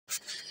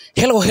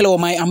Hello,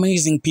 my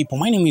amazing people.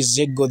 My name is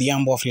Zego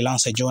Dhiambo, a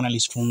freelancer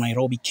journalist from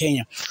Nairobi,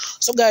 Kenya.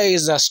 So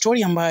guys,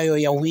 story ambayo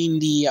ya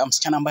Wendy,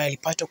 msichana ambaye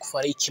alipata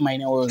kufariki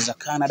maeneo za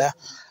Canada.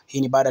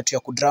 Hii ni baada tu ya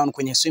kudrown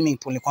kwenye swimming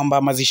pool. Ni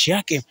kwamba mazishi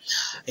yake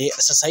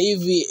sasa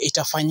hivi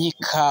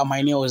itafanyika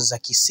maeneo za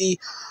KISSI,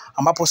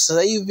 ambapo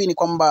sasa hivi ni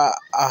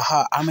kwamba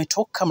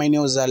ametoka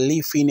maeneo za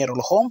Lee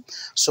Funeral Home.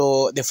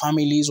 So the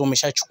families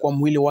wameshachukua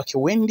mwili wake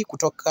Wendy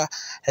kutoka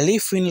Lee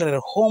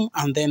Funeral Home,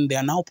 and then they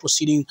are now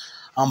proceeding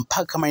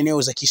mpaka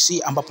maeneo za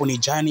KISSI, ambapo ni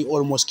journey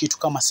almost kitu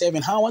kama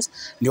 7 hours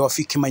ndio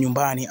wafike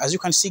manyumbani. As you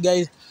can see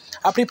guys,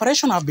 a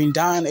preparation have been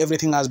done,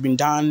 everything has been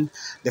done.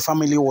 The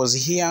family was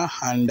here,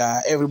 and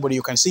everybody,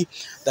 you can see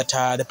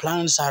that the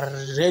plans are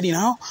ready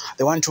now.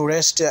 They want to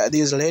rest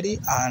this lady,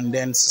 and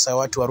then sasa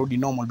watu warudi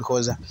normal,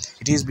 because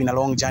it has been a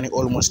long journey,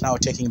 almost now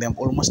taking them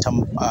almost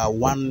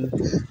 1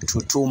 to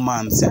 2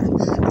 months,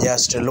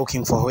 just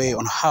looking for a way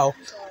on how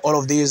all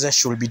of these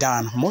should be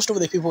done. Most of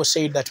the people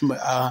said that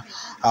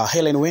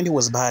Hellen Wendy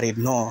was buried.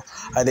 No,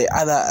 the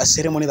other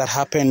ceremony that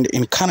happened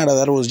in Canada,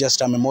 that was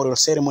just a memorial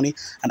ceremony,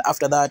 and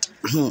after that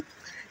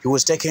he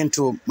was taken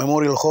to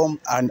memorial home,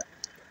 and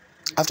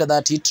after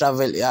that he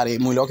traveled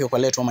mwili wake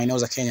ukaletwa maeneo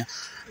za Kenya.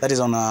 That is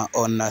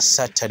on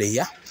Saturday.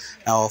 Yeah,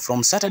 now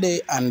from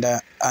Saturday and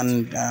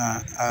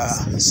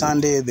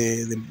Sunday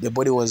the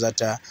body was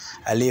at a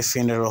Lee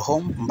Funeral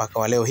Home mpaka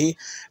wa leo hii,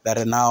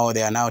 that now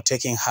they are now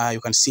taking her. You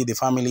can see the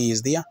family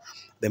is there,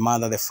 the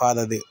mother, the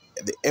father,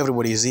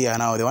 everybody is here.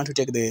 Now they want to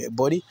take the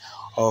body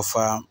of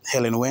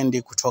Hellen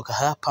Wendy kutoka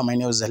hapa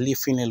maeneo za Lee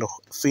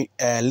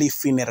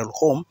Funeral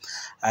Home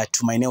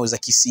to maeneo za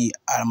KISSI,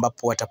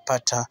 ambapo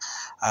watapata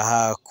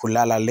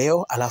kulala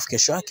leo, alafu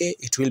kesho yake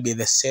it will be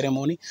the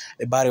ceremony,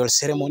 the burial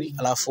ceremony,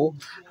 alafu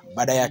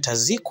baadaye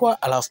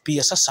atazikwa, alafu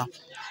pia sasa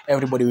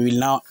everybody will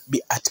now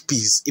be at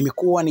peace.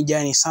 Imekuwa ni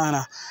jani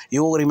sana.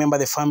 You remember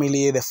the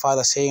family, the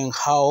father saying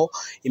how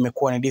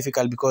imekuwa ni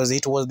difficult because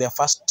it was their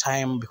first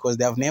time, because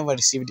they have never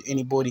received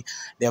anybody,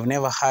 they have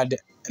never had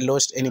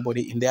lost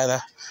anybody in the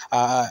other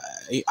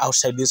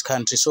outside this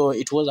country. So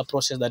it was a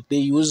process that they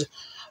use.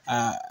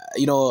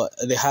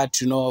 They had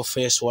to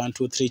face 1,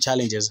 2, 3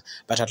 challenges,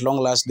 but at long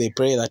last they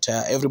pray that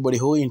everybody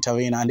who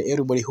intervened and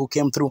everybody who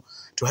came through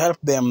to help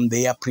them,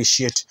 they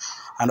appreciate,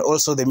 and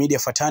also the media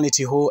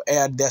fraternity who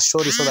aired their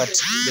story so that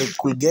they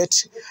could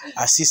get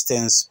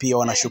assistance, pia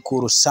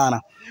wanashukuru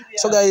sana.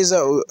 So guys,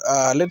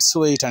 let's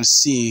wait and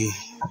see.